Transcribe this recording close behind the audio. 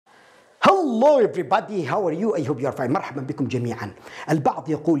Hello everybody, how are you? I hope you are fine. مرحبا بكم جميعا. البعض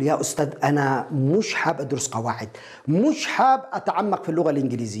يقول يا أستاذ أنا مش حاب أدرس قواعد، مش حاب أتعمق في اللغة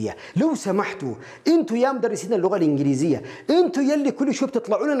الإنجليزية. لو سمحتوا أنتوا يا مدرسين اللغة الإنجليزية، أنتوا يلي كل شوي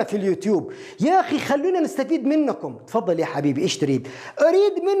بتطلعوا لنا في اليوتيوب، يا أخي خلونا نستفيد منكم. تفضل يا حبيبي، إيش تريد؟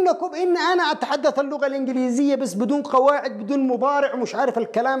 أريد منكم إن أنا أتحدث اللغة الإنجليزية بس بدون قواعد، بدون مضارع ومش عارف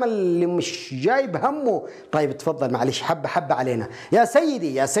الكلام اللي مش جايب همه. طيب تفضل معلش، حبة علينا يا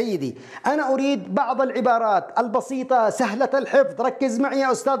سيدي. يا سيدي أنا أريد بعض العبارات البسيطة سهلة الحفظ. ركز معي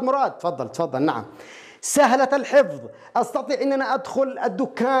يا أستاذ مراد. تفضل. نعم، سهلة الحفظ. أستطيع أن أنا أدخل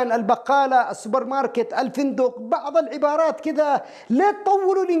الدكان، البقالة، السوبر ماركت، الفندق. بعض العبارات كذا، لا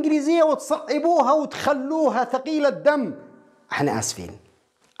تطولوا الإنجليزية وتصعبوها وتخلوها ثقيلة الدم. احنا آسفين.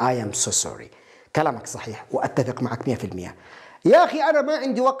 I am so sorry. كلامك صحيح وأتفق معك 100%. يا أخي أنا ما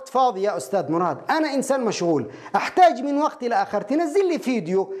عندي وقت فاضي يا أستاذ مراد، أنا إنسان مشغول، أحتاج من وقت إلى آخر تنزل لي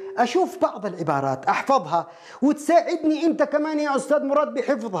فيديو أشوف بعض العبارات أحفظها وتساعدني أنت كمان يا أستاذ مراد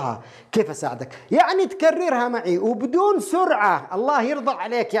بحفظها. كيف أساعدك؟ يعني تكررها معي وبدون سرعة. الله يرضى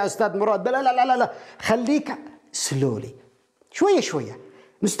عليك يا أستاذ مراد. لا، خليك سلولي، شوية.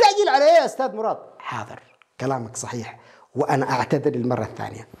 مستعجل علي يا أستاذ مراد. حاضر، كلامك صحيح وأنا أعتذر المرة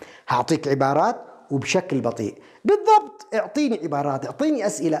الثانية. هعطيك عبارات وبشكل بطيء. بالضبط، اعطيني عبارات، اعطيني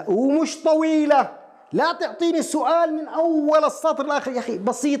أسئلة ومش طويلة. لا تعطيني سؤال من أول السطر لآخر. يا أخي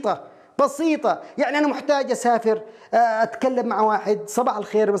بسيطة. يعني أنا محتاج أسافر، أتكلم مع واحد، صباح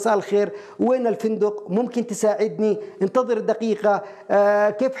الخير، مساء الخير، وين الفندق، ممكن تساعدني، انتظر دقيقة،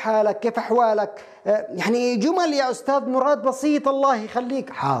 كيف حالك، كيف أحوالك. يعني جمل يا أستاذ مراد بسيط، الله يخليك.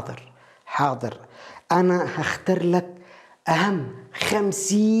 حاضر. أنا هختار لك أهم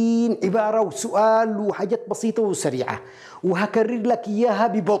 50 عبارة وسؤال وحاجات بسيطة وسريعة، وهكرر لك إياها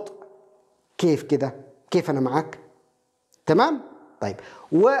ببطء. كيف كده؟ كيف أنا معك؟ تمام؟ طيب،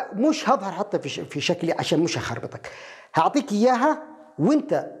 ومش هظهر حتى في شكلي عشان مش هخربطك. هعطيك إياها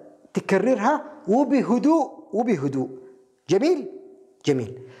وانت تكررها وبهدوء.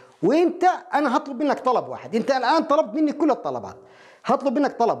 جميل. وانت أنا هطلب منك طلب واحد. انت الآن طلبت مني كل الطلبات، هطلب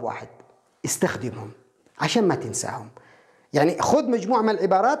منك طلب واحد، استخدمهم عشان ما تنساهم. يعني خذ مجموعة من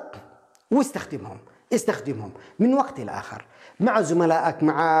العبارات واستخدمهم من وقت إلى آخر مع زملائك،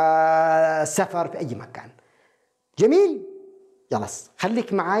 مع سفر، في أي مكان. جميل؟ يلس،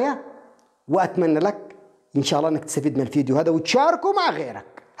 خليك معايا وأتمنى لك إن شاء الله أنك تستفيد من الفيديو هذا وتشاركه مع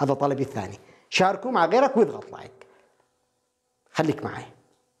غيرك. هذا طلبي الثاني، شاركه مع غيرك واضغط لايك. خليك معايا.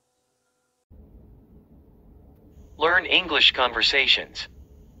 Learn English conversations.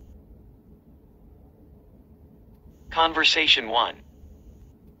 Conversation 1.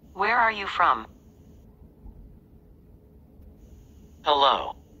 Where are you from? Hello.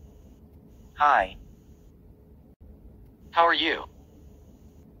 Hi. How are you?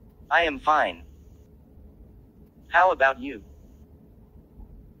 I am fine. How about you?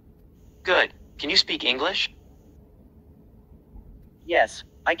 Good. Can you speak English? Yes,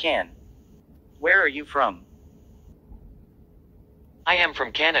 I can. Where are you from? I am from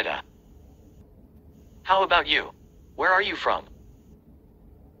Canada. How about you? Where are you from?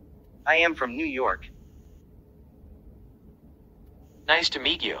 I am from New York. Nice to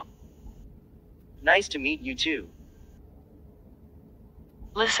meet you. Nice to meet you too.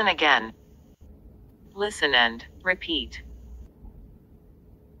 Listen again. Listen and repeat.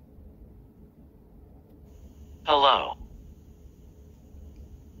 Hello.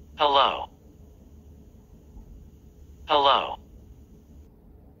 Hello. Hello.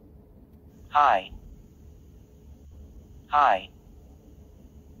 Hi. Hi.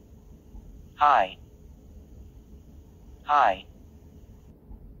 Hi. Hi.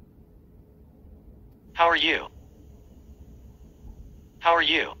 How are you? How are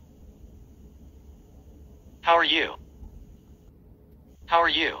you? How are you? How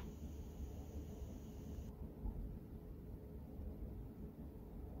are you?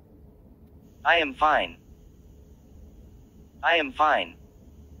 I am fine. I am fine.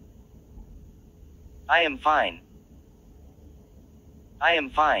 I am fine. I am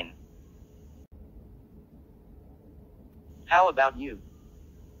fine. How about you?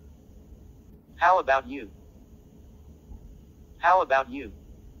 How about you? How about you?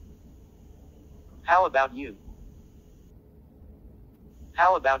 How about you?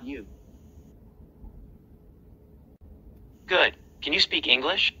 How about you? Good. Can you speak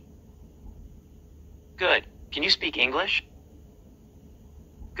English? Good. Can you speak English?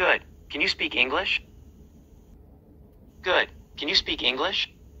 Good. Can you speak English? Good. Can you speak English?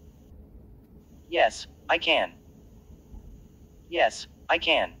 Yes, I can. Yes, I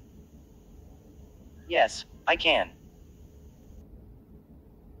can. Yes, I can.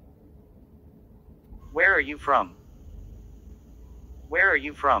 Where are you from? Where are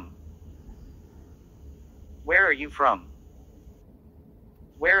you from? Where are you from?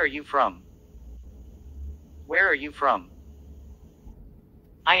 Where are you from? Where are you from?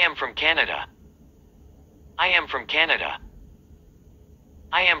 I am from Canada. I am from Canada.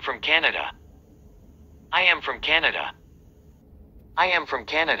 I am from Canada. I am from Canada. I am from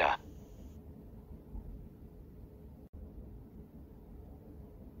Canada.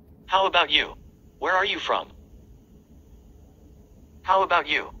 How about you? Where are you from? How about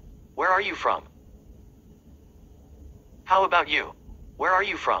you? Where are you from? How about you? Where are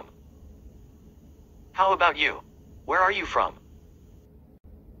you from? How about you? Where are you from?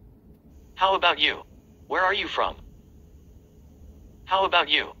 How about you? Where are you from? How about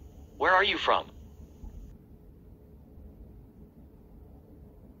you? Where are you from?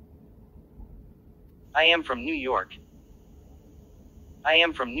 I am from New York. I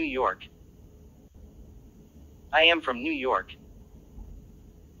am from New York. I am from New York.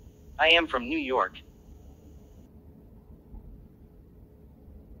 I am from New York.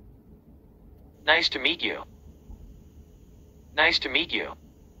 Nice to meet you. Nice to meet you.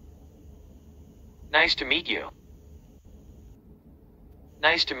 Nice to meet you.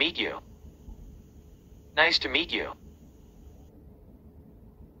 Nice to meet you. Nice to meet you.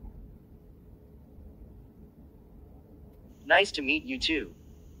 Nice to meet you too.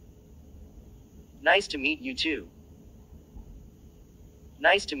 Nice to meet you too.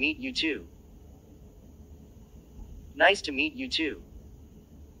 Nice to meet you too. Nice to meet you too.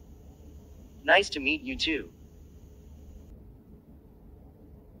 Nice to meet you too.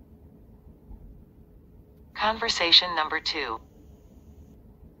 Conversation number 2.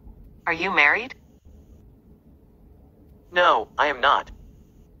 Are you married? No, I am not.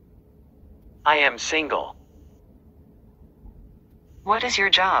 I am single. What is your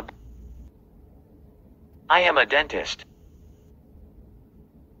job? I am a dentist.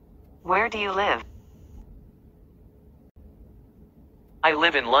 Where do you live? I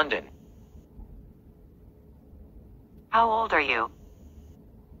live in London. How old are you?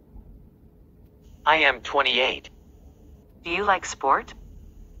 I am 28. Do you like sport?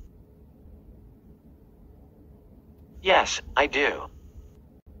 Yes, I do.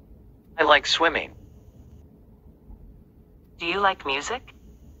 I like swimming. Do you like music?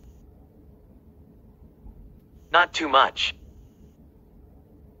 Not too much.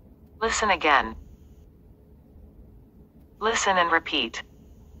 Listen again. Listen and repeat.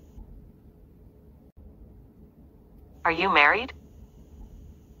 Are you married?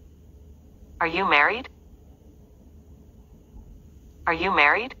 Are you married? Are you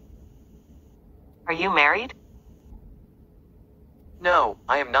married? Are you married? No,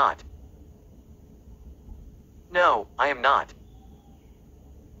 I am not. No, I am not.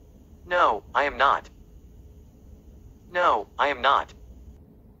 No, I am not. No, I am not.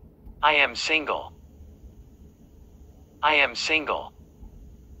 I am single. I am single.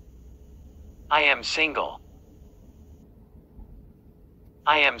 I am single.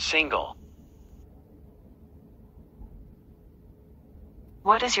 I am single.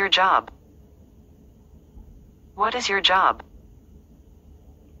 What is your job? What is your job?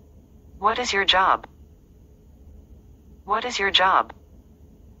 What is your job? What is your job?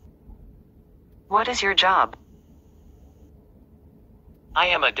 What is your job? I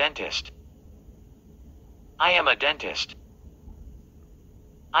am a dentist. I am a dentist.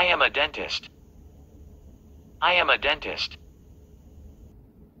 I am a dentist. I am a dentist.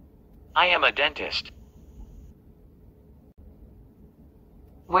 I am a dentist.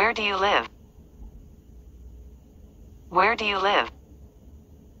 Where do you live? Where do you live?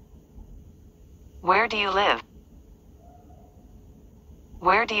 Where do you live?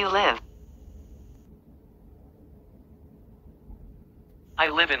 Where do you live? I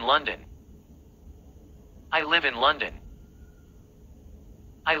live in London. I live in London.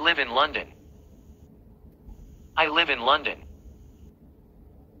 I live in London. I live in London.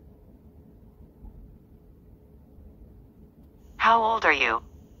 How old are you?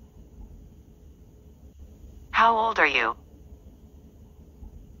 How old are you?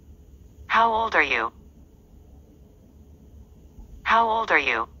 How old are you? How old are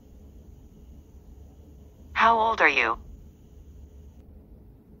you? How old are you?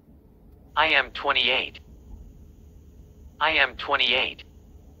 I am 28. I am 28.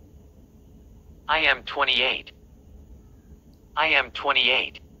 I am 28. I am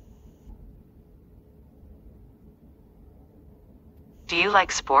 28. Do you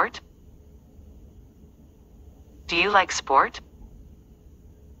like sport? Do you like sport?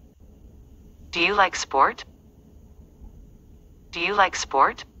 Do you like sport? Do you like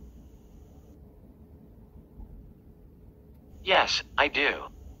sport? Yes, I do.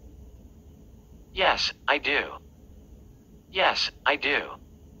 Yes, I do. Yes, I do.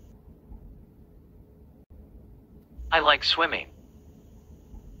 I like swimming.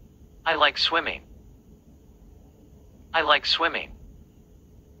 I like swimming. I like swimming.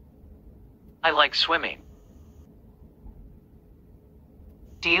 I like swimming.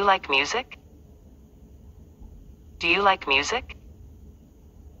 Do you like music? Do you like music?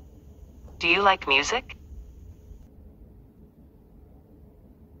 Do you like music?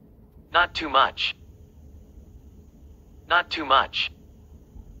 Not too much. Not too much.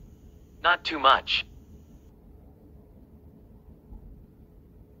 Not too much.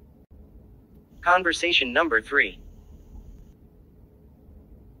 Conversation number 3.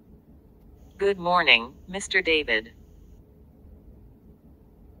 Good morning, Mr. David.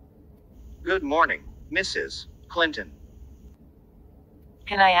 Good morning, Mrs. Clinton.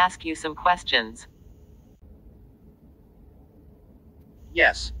 Can I ask you some questions?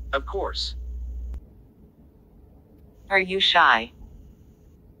 Yes, of course. Are you shy?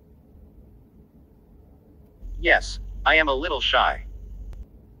 Yes, I am a little shy.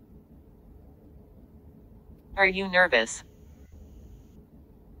 Are you nervous?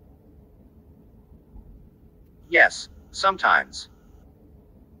 Yes, sometimes.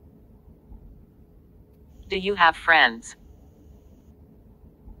 Do you have friends?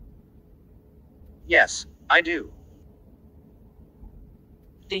 Yes, I do.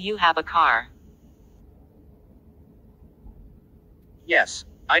 Do you have a car? Yes,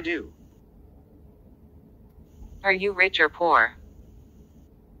 I do. Are you rich or poor?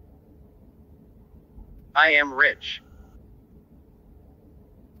 I am rich.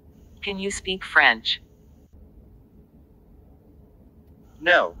 Can you speak French?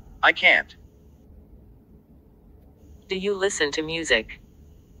 No, I can't. Do you listen to music?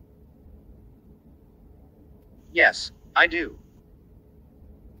 Yes, I do.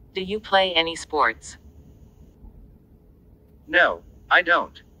 Do you play any sports? No, I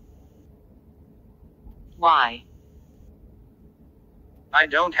don't. Why? I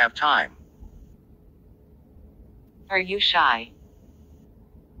don't have time. Are you shy?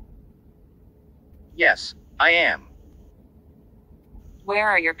 Yes, I am. Where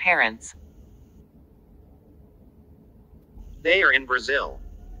are your parents? They are in Brazil.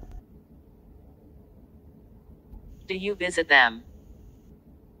 Do you visit them?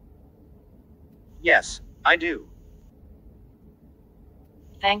 Yes, I do.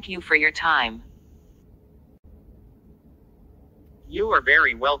 Thank you for your time. You are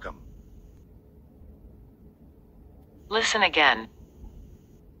very welcome. Listen again.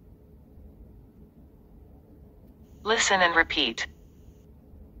 Listen and repeat.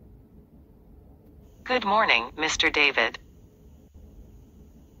 Good morning, Mr. David.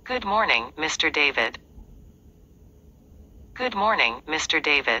 Good morning, Mr. David. Good morning, Mr.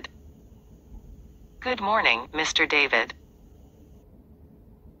 David. Good morning, Mr. David.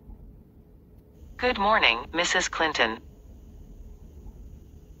 Good morning, Mrs. Clinton.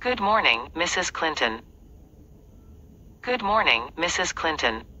 Good morning, Mrs. Clinton. Good morning, Mrs.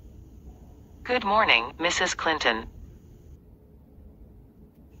 Clinton. Good morning, Mrs. Clinton.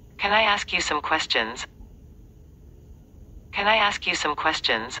 Can I ask you some questions? Can I ask you some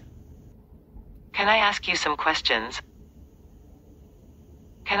questions? Can I ask you some questions?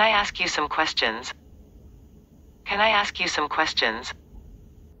 Can I ask you some questions? Can I ask you some questions?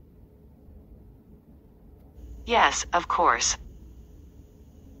 Yes, of course.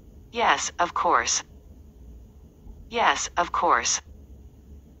 Yes, of course. Yes, of course.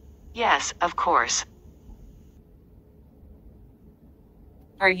 Yes, of course.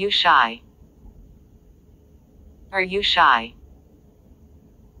 Are you shy? Are you shy?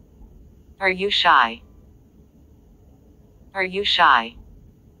 Are you shy? Are you shy?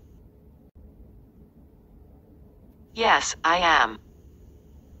 Yes, I am.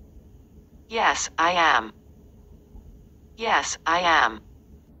 Yes, I am. Yes, I am.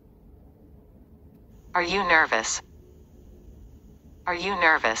 Are you nervous? Are you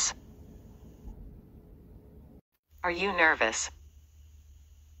nervous? Are you nervous?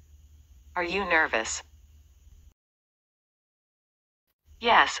 Are you nervous?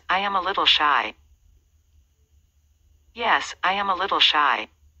 Yes, I am a little shy. Yes, I am a little shy.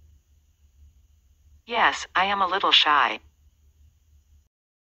 Yes, I am a little shy.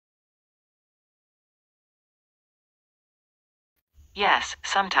 Yes,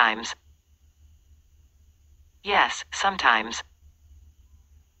 sometimes. Yes, sometimes.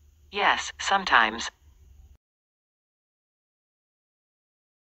 Yes, sometimes.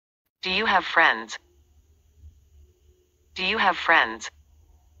 Do you have friends? Do you have friends?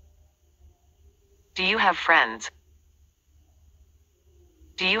 Do you have friends?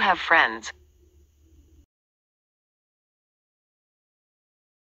 Do you have friends?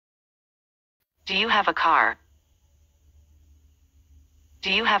 Do you have a car?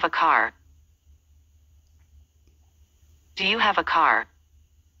 Do you have a car? Do you have a car?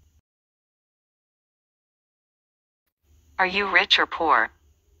 Are you rich or poor?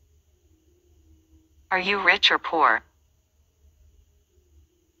 Are you rich or poor?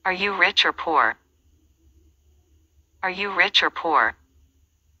 Are you rich or poor? Are you rich or poor?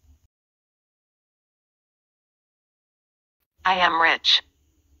 I am rich.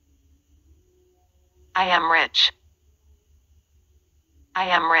 I am rich. I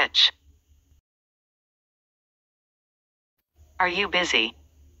am rich. Are you busy?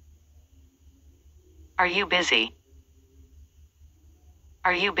 Are you busy?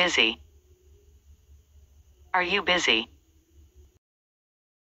 Are you busy? Are you busy?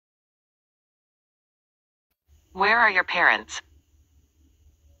 Where are your parents?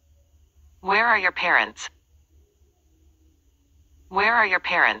 Where are your parents? Where are your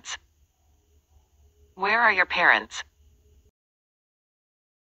parents? Where are your parents?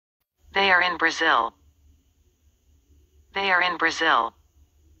 They are in Brazil. They are in Brazil.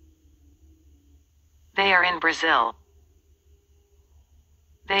 They are in Brazil.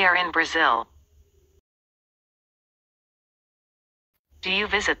 They are in Brazil. Do you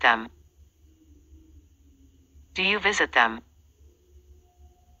visit them? Do you visit them?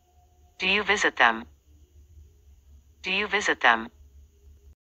 Do you visit them? Do you visit them?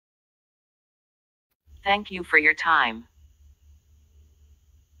 Thank you for your time.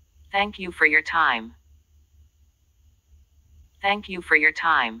 Thank you for your time. Thank you for your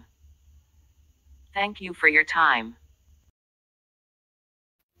time. Thank you for your time.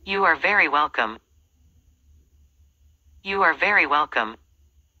 You are very welcome. You are very welcome.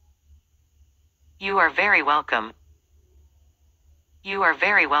 You are very welcome. You are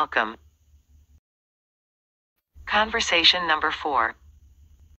very welcome. Conversation number 4.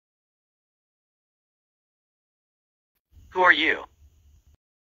 Who are you?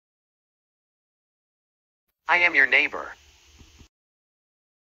 I am your neighbor.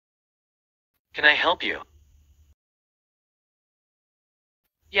 Can I help you?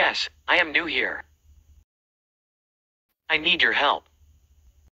 Yes, I am new here. I need your help.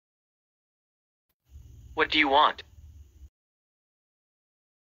 What do you want?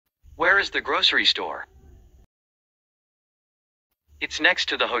 Where is the grocery store? It's next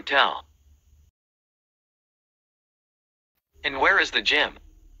to the hotel. And where is the gym?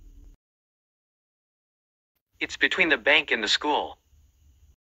 It's between the bank and the school.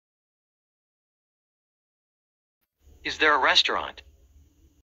 Is there a restaurant?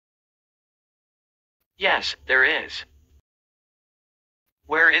 Yes, there is.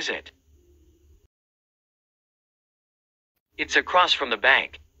 Where is it? It's across from the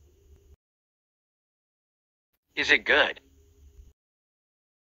bank. Is it good?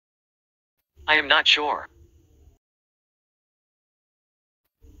 I am not sure.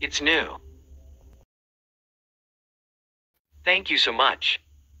 It's new. Thank you so much.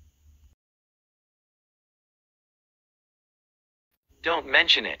 Don't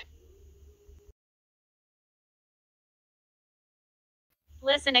mention it.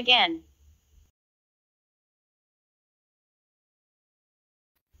 Listen again.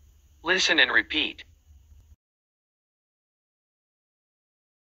 Listen and repeat.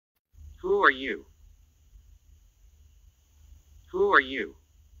 Who are you? Who are you?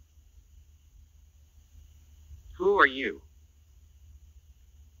 Who are you?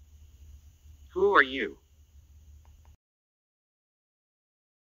 Who are you?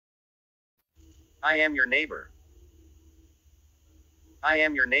 I am your neighbor. I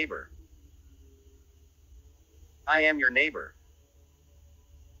am your neighbor. I am your neighbor.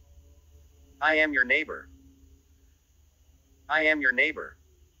 I am your neighbor. I am your neighbor.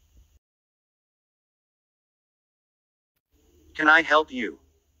 Can I help you?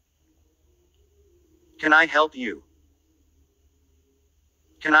 Can I help you?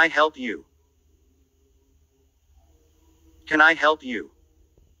 Can I help you? Can I help you?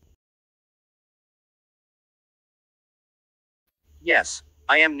 Yes,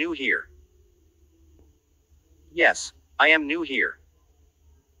 I am new here. Yes, I am new here.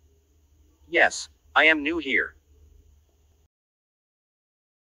 Yes, I am new here.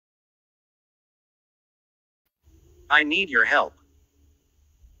 I need your help.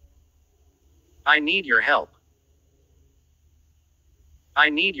 I need your help. I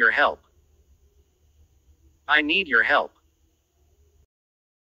need your help. I need your help.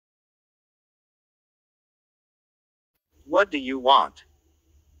 What do you want?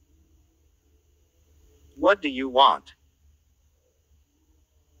 What do you want?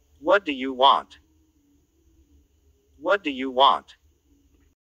 What do you want? What do you want?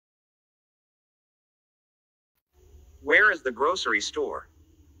 Where is the grocery store?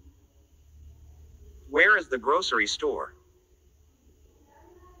 Where is the grocery store?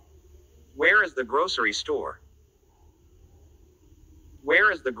 Where is the grocery store?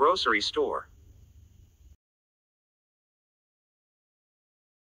 Where is the grocery store?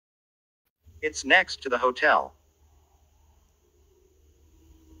 It's next to the hotel.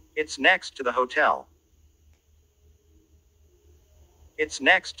 It's next to the hotel. It's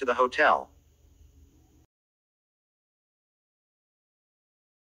next to the hotel.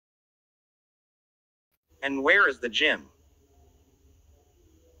 And where is the gym?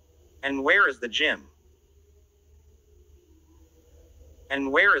 And where is the gym?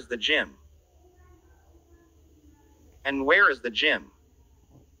 And where is the gym? And where is the gym?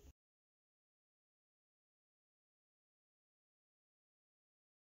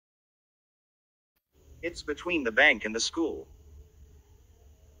 It's between the bank and the school.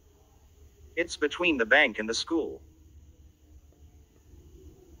 It's between the bank and the school.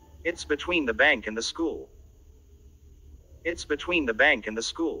 It's between the bank and the school. It's between the bank and the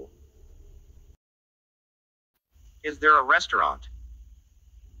school. Is there a restaurant?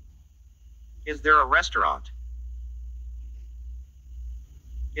 Is there a restaurant?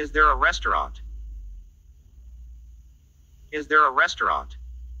 Is there a restaurant? Is there a restaurant?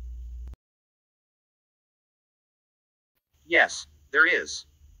 Yes, there is.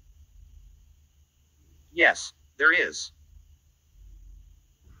 Yes, there is.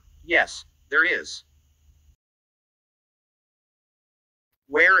 Yes, there is.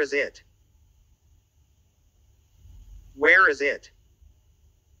 Where is it? Where is it?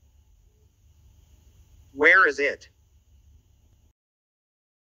 Where is it?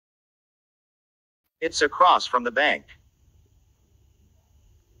 It's across from the bank.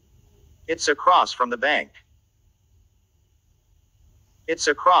 It's across from the bank. It's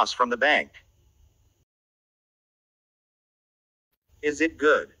across from the bank. Is it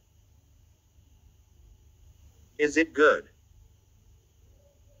good? Is it good?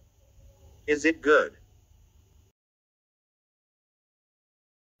 Is it good?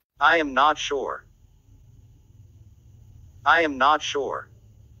 I am not sure. I am not sure.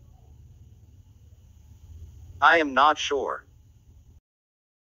 I am not sure.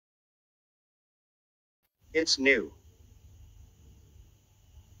 It's new.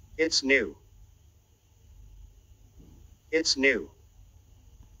 It's new. It's new.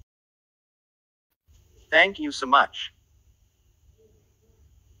 Thank you so much.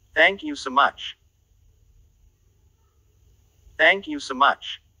 Thank you so much. Thank you so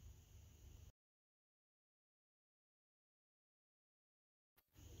much.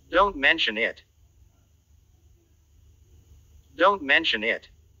 Don't mention it. Don't mention it.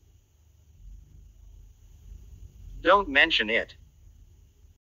 Don't mention it.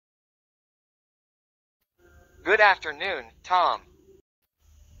 Good afternoon, Tom.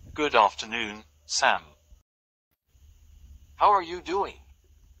 Good afternoon, Sam. How are you doing?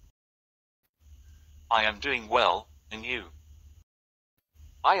 I am doing well, and you?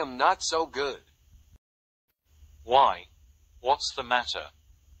 I am not so good. Why? What's the matter?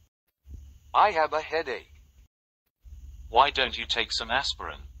 I have a headache. Why don't you take some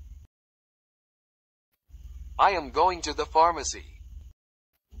aspirin? I am going to the pharmacy.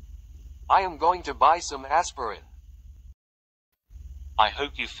 I am going to buy some aspirin. I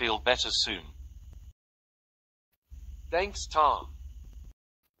hope you feel better soon. Thanks, Tom.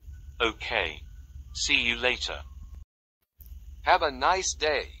 Okay. See you later. Have a nice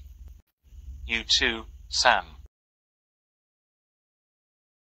day. You too, Sam.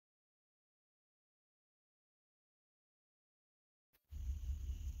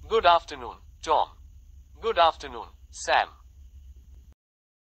 Good afternoon, Tom. Good afternoon, Sam.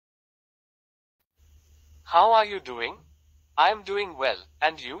 How are you doing? I am doing well,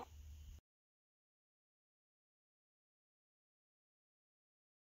 and you?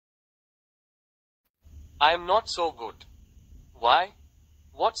 I am not so good. Why?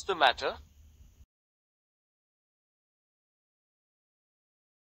 What's the matter?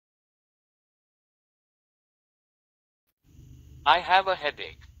 I have a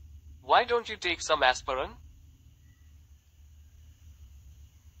headache. Why don't you take some aspirin?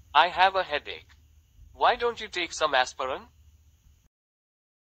 I have a headache. Why don't you take some aspirin?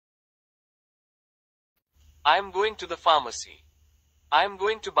 I am going to the pharmacy. I am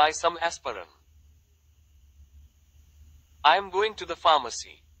going to buy some aspirin. I am going to the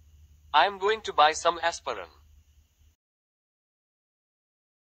pharmacy. I am going to buy some aspirin.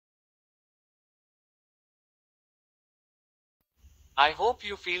 I hope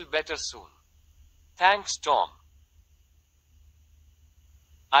you feel better soon. Thanks, Tom.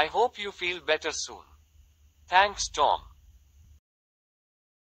 I hope you feel better soon. Thanks, Tom.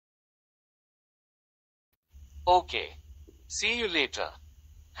 Okay. See you later.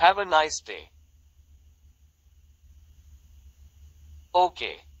 Have a nice day.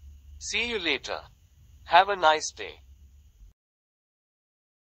 Okay. See you later. Have a nice day.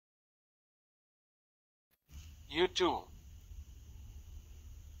 You too.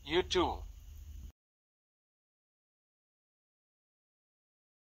 You too.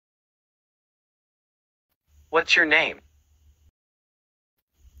 What's your name?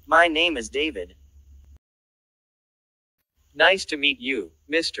 My name is David. Nice to meet you,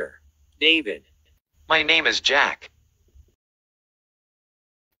 Mr. David. My name is Jack.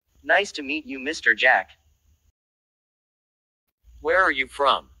 Nice to meet you, Mr. Jack. Where are you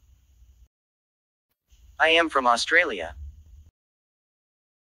from? I am from Australia.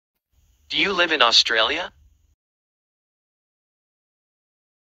 Do you live in Australia?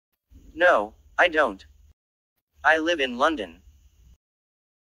 No, I don't. I live in London.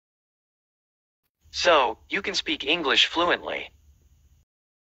 So, you can speak English fluently.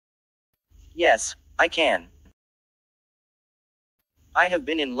 Yes, I can. I have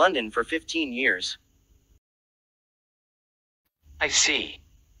been in London for 15 years. I see.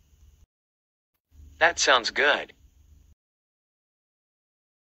 That sounds good.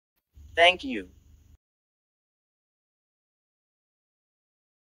 Thank you.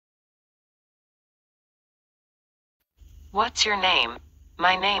 What's your name?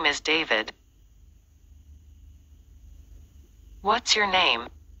 My name is David. What's your name?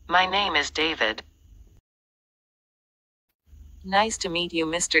 My name is David. Nice to meet you,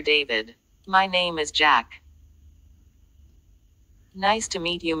 Mr. David. My name is Jack. Nice to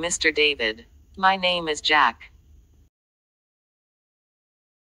meet you, Mr. David. My name is Jack.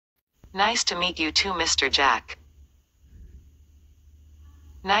 Nice to meet you too, Mr. Jack.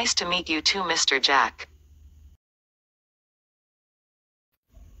 Nice to meet you too, Mr. Jack.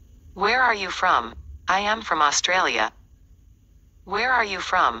 Where are you from? I am from Australia. Where are you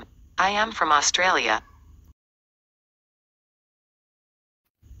from? I am from Australia.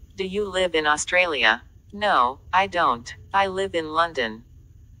 Do you live in Australia? No, I don't. I live in London.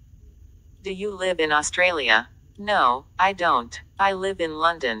 Do you live in Australia? No, I don't. I live in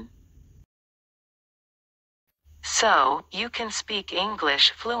London. So, you can speak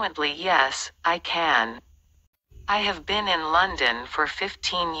English fluently? Yes, I can. I have been in London for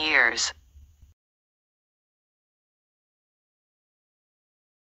 15 years.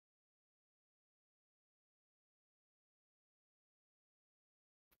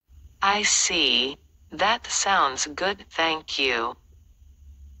 I see. That sounds good, thank you.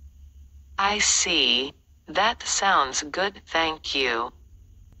 I see. That sounds good, thank you.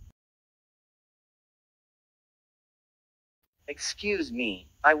 Excuse me,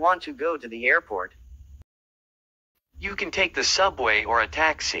 I want to go to the airport. You can take the subway or a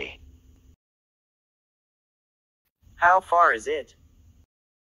taxi. How far is it?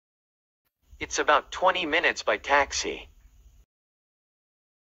 It's about 20 minutes by taxi.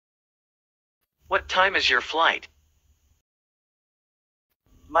 What time is your flight?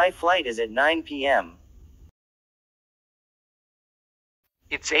 My flight is at 9 p.m.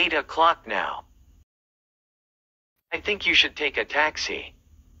 It's 8 o'clock now. I think you should take a taxi.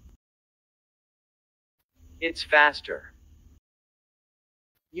 It's faster.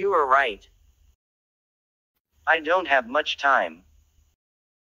 You are right. I don't have much time.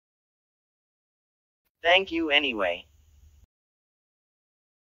 Thank you anyway.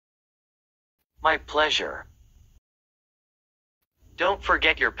 My pleasure. Don't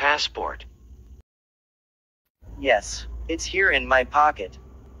forget your passport. Yes, it's here in my pocket.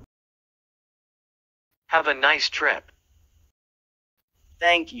 Have a nice trip.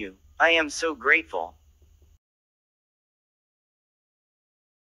 Thank you. I am so grateful.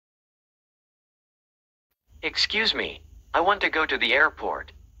 Excuse me, I want to go to the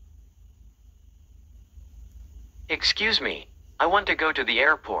airport. Excuse me, I want to go to the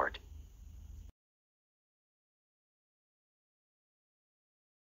airport.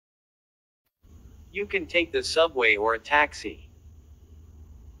 You can take the subway or a taxi.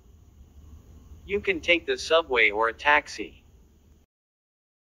 You can take the subway or a taxi.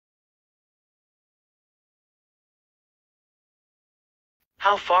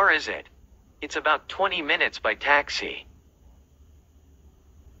 How far is it? It's about 20 minutes by taxi.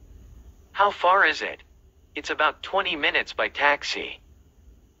 How far is it? It's about 20 minutes by taxi.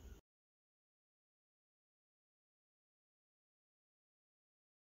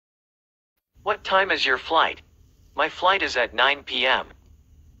 What time is your flight? My flight is at 9 p.m.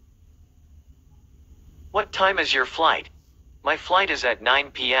 What time is your flight? My flight is at 9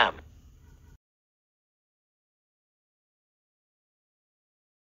 p.m.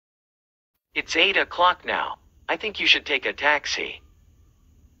 It's 8 o'clock now. I think you should take a taxi.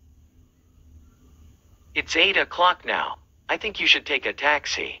 It's 8 o'clock now. I think you should take a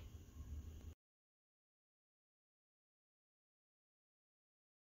taxi.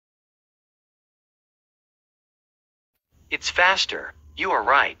 It's faster. You are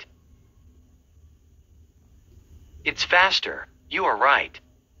right. It's faster. You are right.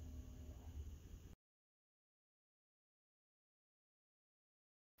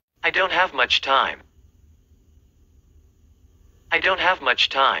 I don't have much time. I don't have much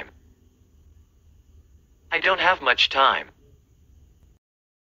time. I don't have much time.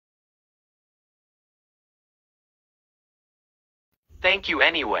 Thank you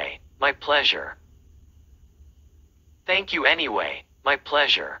anyway, my pleasure. Thank you anyway, my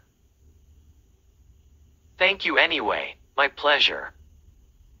pleasure. Thank you anyway, my pleasure.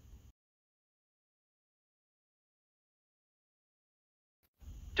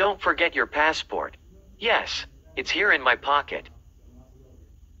 Don't forget your passport. Yes, it's here in my pocket.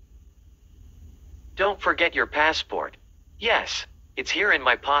 Don't forget your passport. Yes, it's here in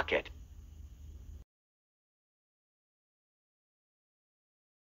my pocket.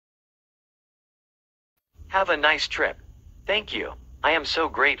 Have a nice trip. Thank you. I am so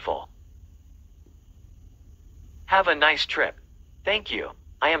grateful. Have a nice trip. Thank you.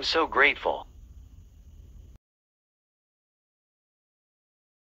 I am so grateful.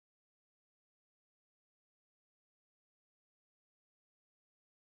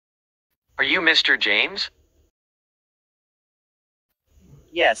 Are you Mr. James?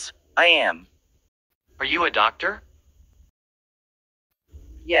 Yes, I am. Are you a doctor?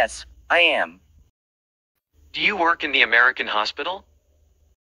 Yes, I am. Do you work in the American hospital?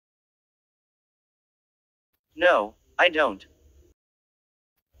 No, I don't.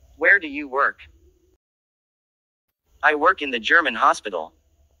 Where do you work? I work in the German hospital.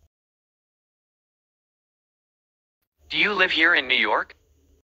 Do you live here in New York?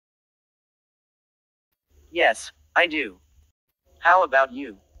 Yes, I do. How about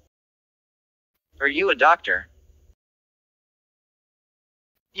you? Are you a doctor?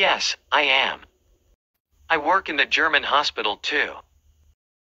 Yes, I am. I work in the German hospital too.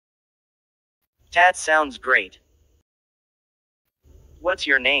 That sounds great. What's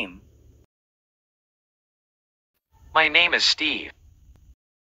your name? My name is Steve.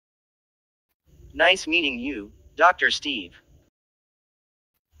 Nice meeting you, Dr. Steve.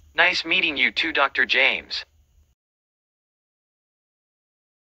 Nice meeting you too, Dr. James.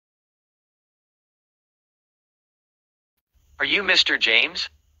 Are you Mr. James?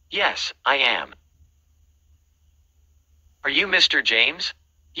 Yes, I am. Are you Mr. James?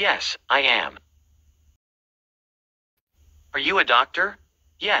 Yes, I am. Are you a doctor?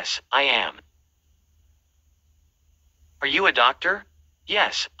 Yes, I am. Are you a doctor?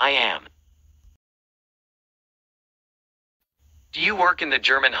 Yes, I am. Do you work in the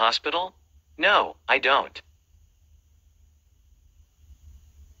German hospital? No, I don't.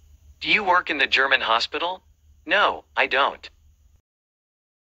 Do you work in the German hospital? No, I don't.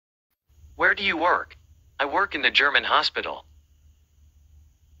 Where do you work? I work in the German hospital.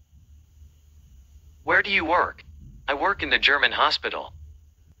 Where do you work? I work in the German hospital.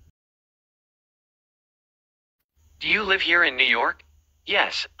 Do you live here in New York?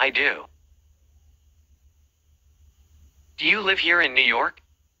 Yes, I do. Do you live here in New York?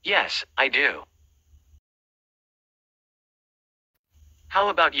 Yes, I do. How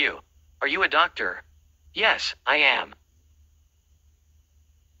about you? Are you a doctor? Yes, I am.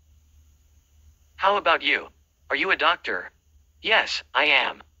 How about you? Are you a doctor? Yes, I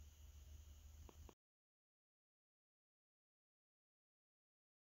am.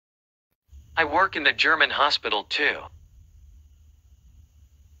 I work in the German hospital too.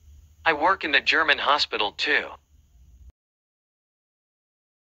 I work in the German hospital too.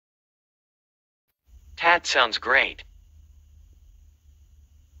 That sounds great.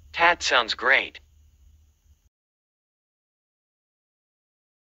 That sounds great.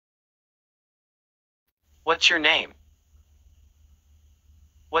 What's your name?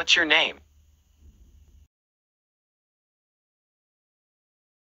 What's your name?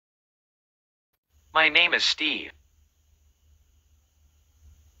 My name is Steve.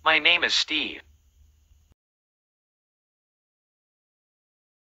 My name is Steve.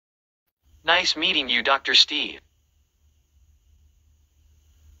 Nice meeting you, Dr. Steve.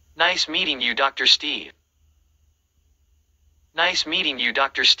 Nice meeting you, Dr. Steve. Nice meeting you,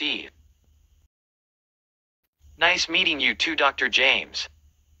 Dr. Steve. Nice meeting you too, Dr. James.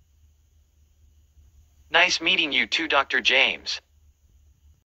 Nice meeting you too, Dr. James.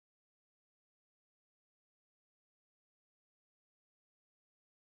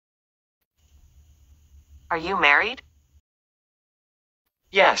 Are you married?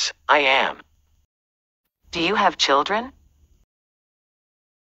 Yes, I am. Do you have children?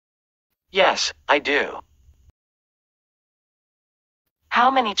 Yes, I do.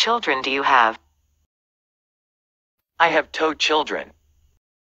 How many children do you have? I have two children.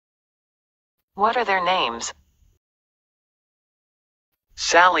 What are their names?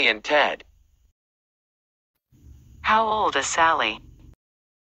 Sally and Ted. How old is Sally?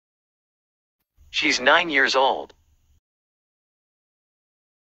 She's 9 years old.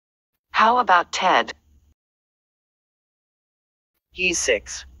 How about Ted? He's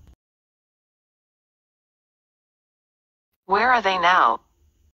 6. Where are they now?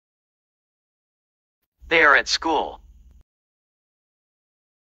 They are at school.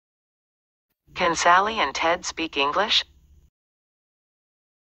 Can Sally and Ted speak English?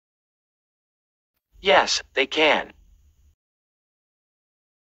 Yes, they can.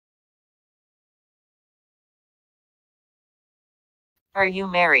 Are you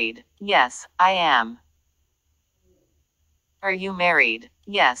married? Yes, I am. Are you married?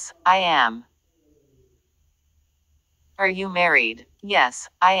 Yes, I am. Are you married? Yes,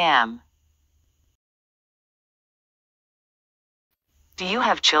 I am. Do you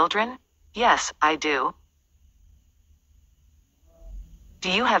have children? Yes, I do.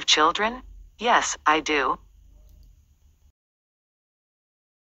 Do you have children? Yes, I do.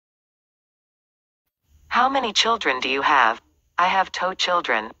 How many children do you have? I have 2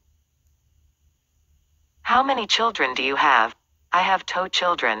 children. How many children do you have? I have 2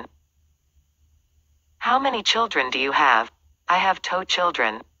 children. How many children do you have? I have 2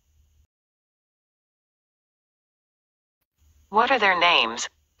 children. What are their names?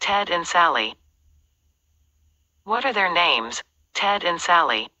 Ted and Sally. What are their names? Ted and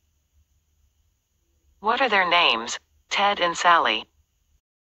Sally. What are their names? Ted and Sally.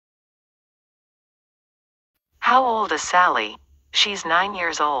 How old is Sally? She's 9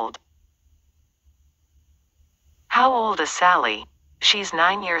 years old. How old is Sally? She's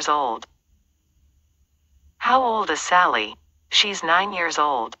 9 years old. How old is Sally? She's 9 years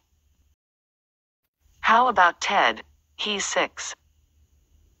old. How about Ted? He's 6.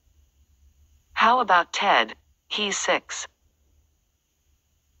 How about Ted? He's 6.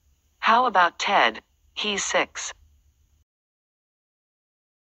 How about Ted? He's 6.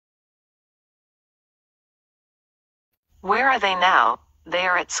 Where are they now? They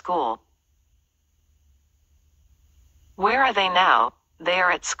are at school. Where are they now? They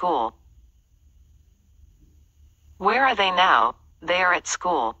are at school. Where are they now? They are at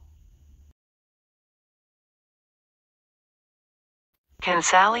school. Can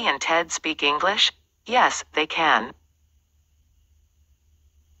Sally and Ted speak English? Yes, they can.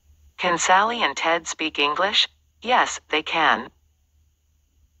 Can Sally and Ted speak English? Yes, they can.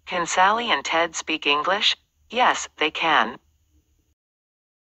 Can Sally and Ted speak English? Yes, they can.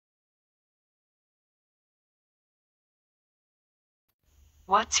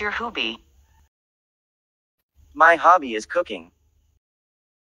 What's your hobby? My hobby is cooking.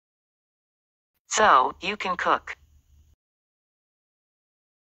 So, you can cook.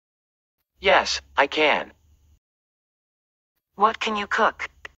 Yes, I can. What can you cook?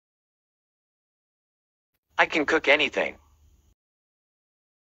 I can cook anything.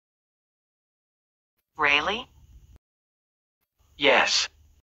 Really? Yes.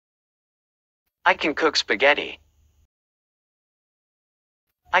 I can cook spaghetti.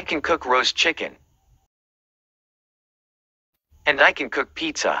 I can cook roast chicken. And I can cook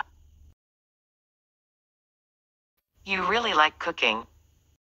pizza. You really like cooking.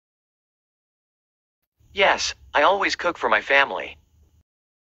 Yes, I always cook for my family.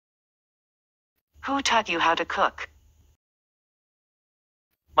 Who taught you how to cook?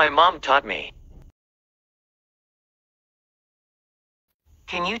 My mom taught me.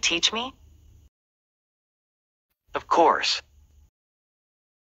 Can you teach me? Of course.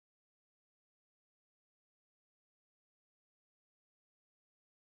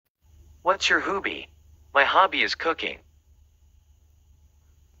 What's your hobby? My hobby is cooking.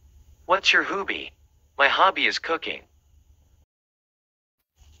 What's your hobby? My hobby is cooking.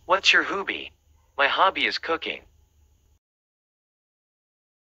 What's your hobby? My hobby is cooking.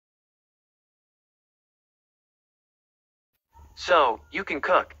 So, you can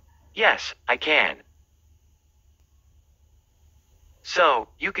cook? Yes, I can. So,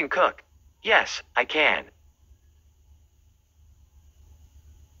 you can cook? Yes, I can.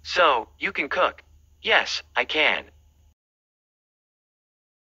 So, you can cook? Yes, I can.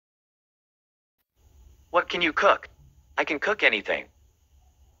 What can you cook? I can cook anything.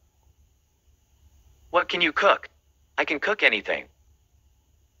 What can you cook? I can cook anything.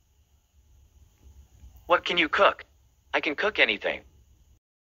 What can you cook? I can cook anything.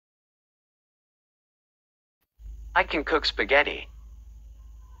 I can cook spaghetti.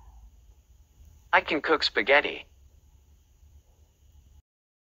 I can cook spaghetti.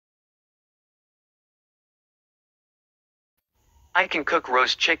 I can cook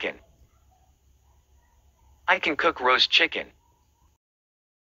roast chicken. I can cook roast chicken.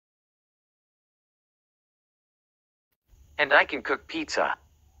 And I can cook pizza.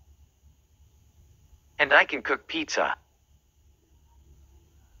 And I can cook pizza.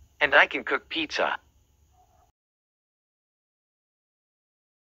 And I can cook pizza.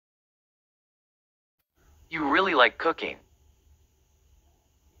 You really like cooking.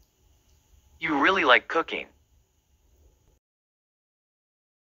 You really like cooking.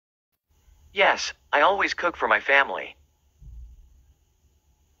 Yes, I always cook for my family.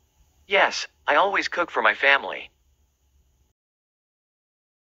 Yes, I always cook for my family.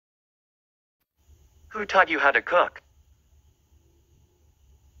 Who taught you how to cook?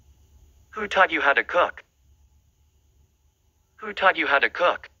 Who taught you how to cook? Who taught you how to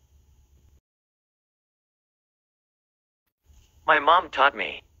cook? My mom taught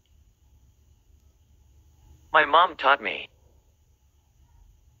me. My mom taught me.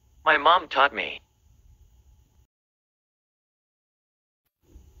 My mom taught me.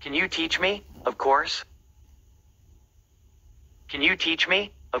 Can you teach me? Of course. Can you teach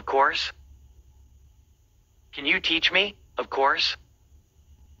me? Of course. Can you teach me? Of course.